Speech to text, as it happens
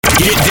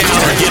Get down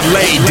or get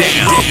laid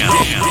down.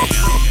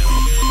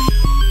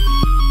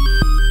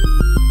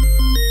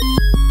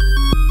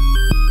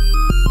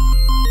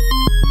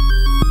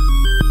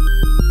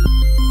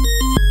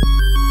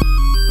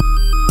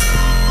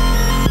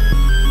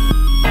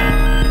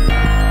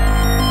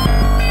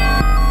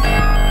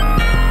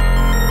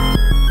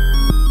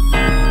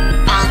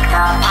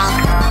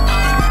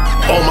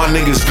 All my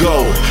niggas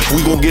go,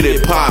 we gon' get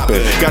it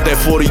poppin'. Got that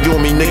 40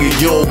 on me, nigga,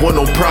 you don't want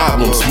no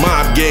problems.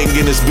 Mob gang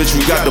in this bitch,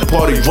 we got the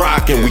party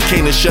rockin'. We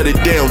came to shut it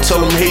down, tell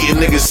them hatin'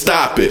 niggas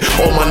stop it.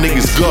 All my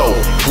niggas go,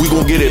 we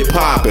gon' get it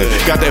poppin'.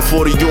 Got that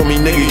 40 on me,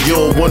 nigga, you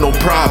don't want no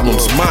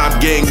problems.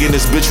 Mob gang in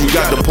this bitch, we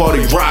got the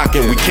party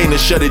rockin'. We came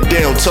to shut it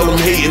down, tell them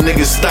hatin'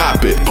 niggas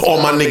stop it. All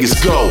my niggas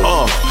go,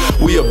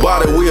 we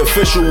about it, we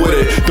official with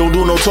it. Don't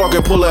do no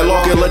talking, pull that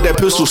lock and let that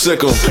pistol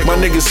sick 'em. My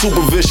niggas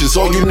super vicious,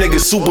 all you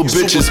niggas super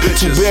bitches.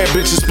 Too bad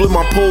bitches split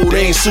my pole,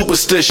 they ain't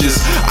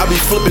superstitious. I be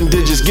flipping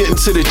digits, getting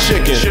to the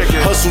chicken.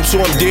 Hustle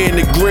till I'm dead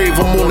in the grave,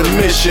 I'm on a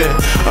mission.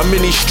 I'm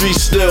in these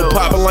streets still,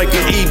 popping like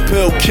an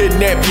E-pill.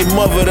 Kidnap your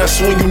mother, that's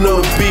when you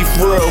know the beef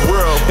real.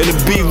 And to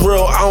be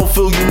real, I don't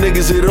feel you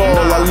niggas at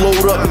all. I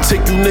load up and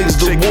take you niggas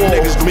to war.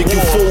 Make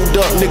you fold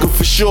up, nigga,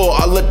 for sure.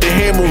 I let the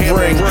hammer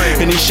ring.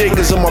 And these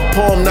shakers on my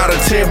palm, not a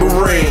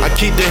tambourine. I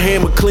keep the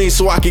hammer clean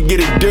so I can get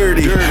it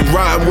dirty.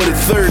 Riding with a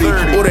 30,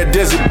 or that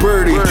desert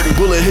birdie.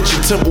 Bullet hit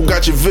your temple,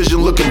 got your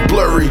vision looking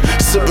blurry.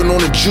 Sipping on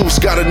the juice,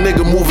 got a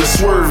nigga moving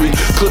swervy.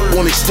 Clip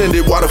on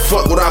extended, why the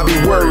fuck would I be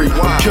worried?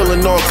 I'm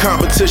killing all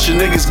competition,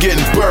 niggas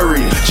getting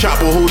buried.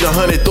 Chopper hold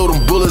 100, throw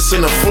them bullets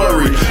in a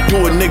flurry.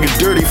 Do a nigga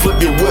dirty,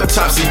 flip your whip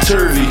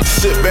topsy-turvy.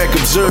 Sit back,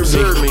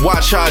 observe me,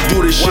 watch how I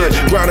do this shit.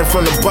 Grinding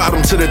from the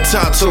bottom to the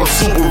top till I'm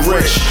super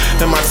rich.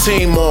 And my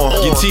team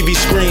on, your TV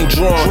screen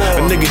drawn.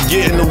 A nigga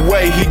get in the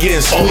way, he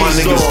getting squeezed. All my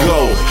niggas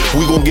go,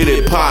 we gon' get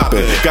it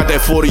poppin'. Got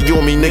that 40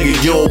 on me, nigga,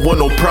 you don't want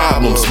no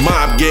problems.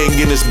 Mob gang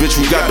in this bitch,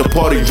 we got the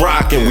party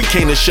rockin'. We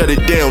came to shut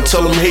it down,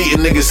 tell them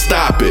hatin' niggas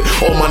stop it.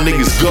 All my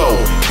niggas go,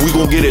 we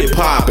gon' get it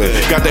poppin'.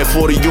 Got that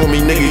 40 on me,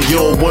 nigga, you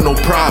don't want no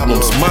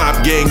problems.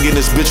 Mob gang in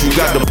this bitch, we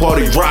got the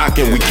party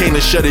rockin'. We came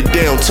to shut it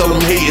down, tell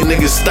them hatin'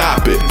 niggas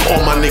stop it.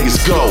 All my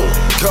niggas go.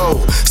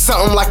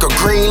 Something like a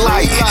green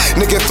light.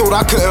 Nigga thought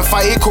I couldn't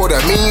fight, it caught a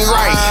mean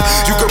right.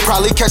 You could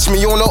probably catch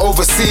me on an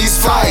overseas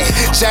flight.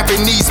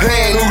 Japanese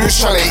pan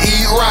noodles tryna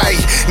eat right.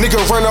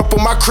 Nigga run up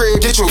on my crib,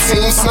 get your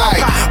team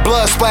snipe.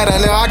 Blood splatter,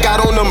 now I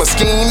got on the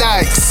Moschino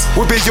Nikes.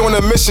 We be on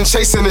a mission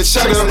chasing the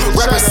cheddar.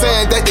 Rappers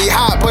saying that they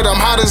hot, but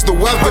I'm hot as the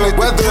weather.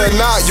 Whether or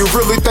not you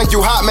really think you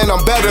hot, man,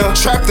 I'm better.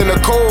 Trapped in the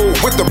cold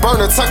with the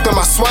burner tucked in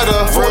my sweater.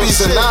 40s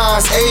and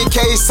 9s,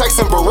 AKs, sex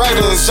and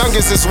Berettas.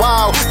 Youngest is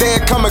wild,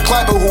 they'd come and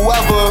clap at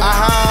whoever.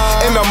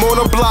 And I'm on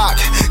the block,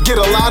 get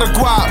a lot of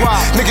guap.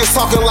 Niggas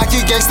talking like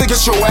you gangsta,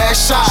 get your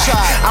ass shot.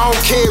 I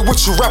don't care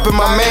what you rapping,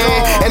 my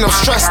man. And I'm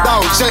stressed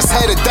out, just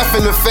had a death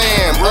in the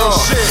fam.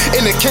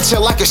 In the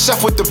kitchen like a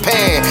chef with the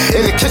pan.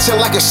 In the kitchen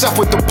like a chef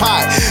with the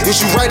pot.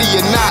 Is you ready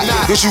or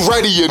not? Is you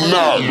ready or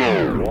not?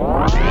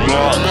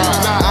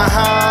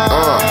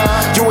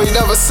 You ain't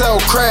never sell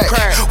crack,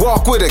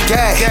 walk with a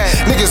gag.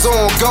 Niggas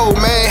on go,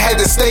 man, had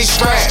to stay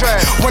strapped.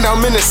 When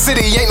I'm in the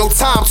city, ain't no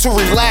time to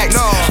relax.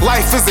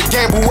 Life is a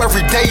gamble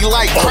every day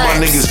like cracks. All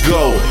my niggas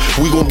go,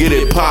 we gon' get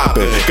it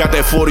poppin'. Got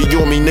that 40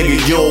 on me, nigga,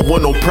 you don't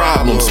want no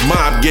problems.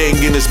 Mob gang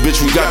in this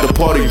bitch, we got the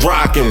party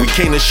rockin'. We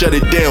came to shut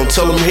it down,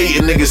 tell them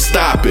hatin' niggas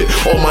stop it.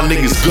 All my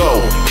niggas go,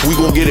 we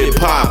gon' get it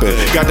poppin'.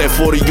 Got that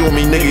 40 on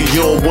me, nigga,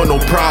 you don't want no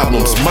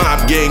problems.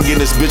 Mob gang in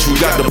this bitch, we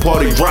got the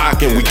party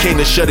rockin'. We came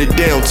to shut it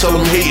down, tell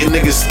them hatin'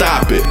 niggas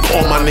stop it.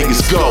 All my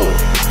niggas go.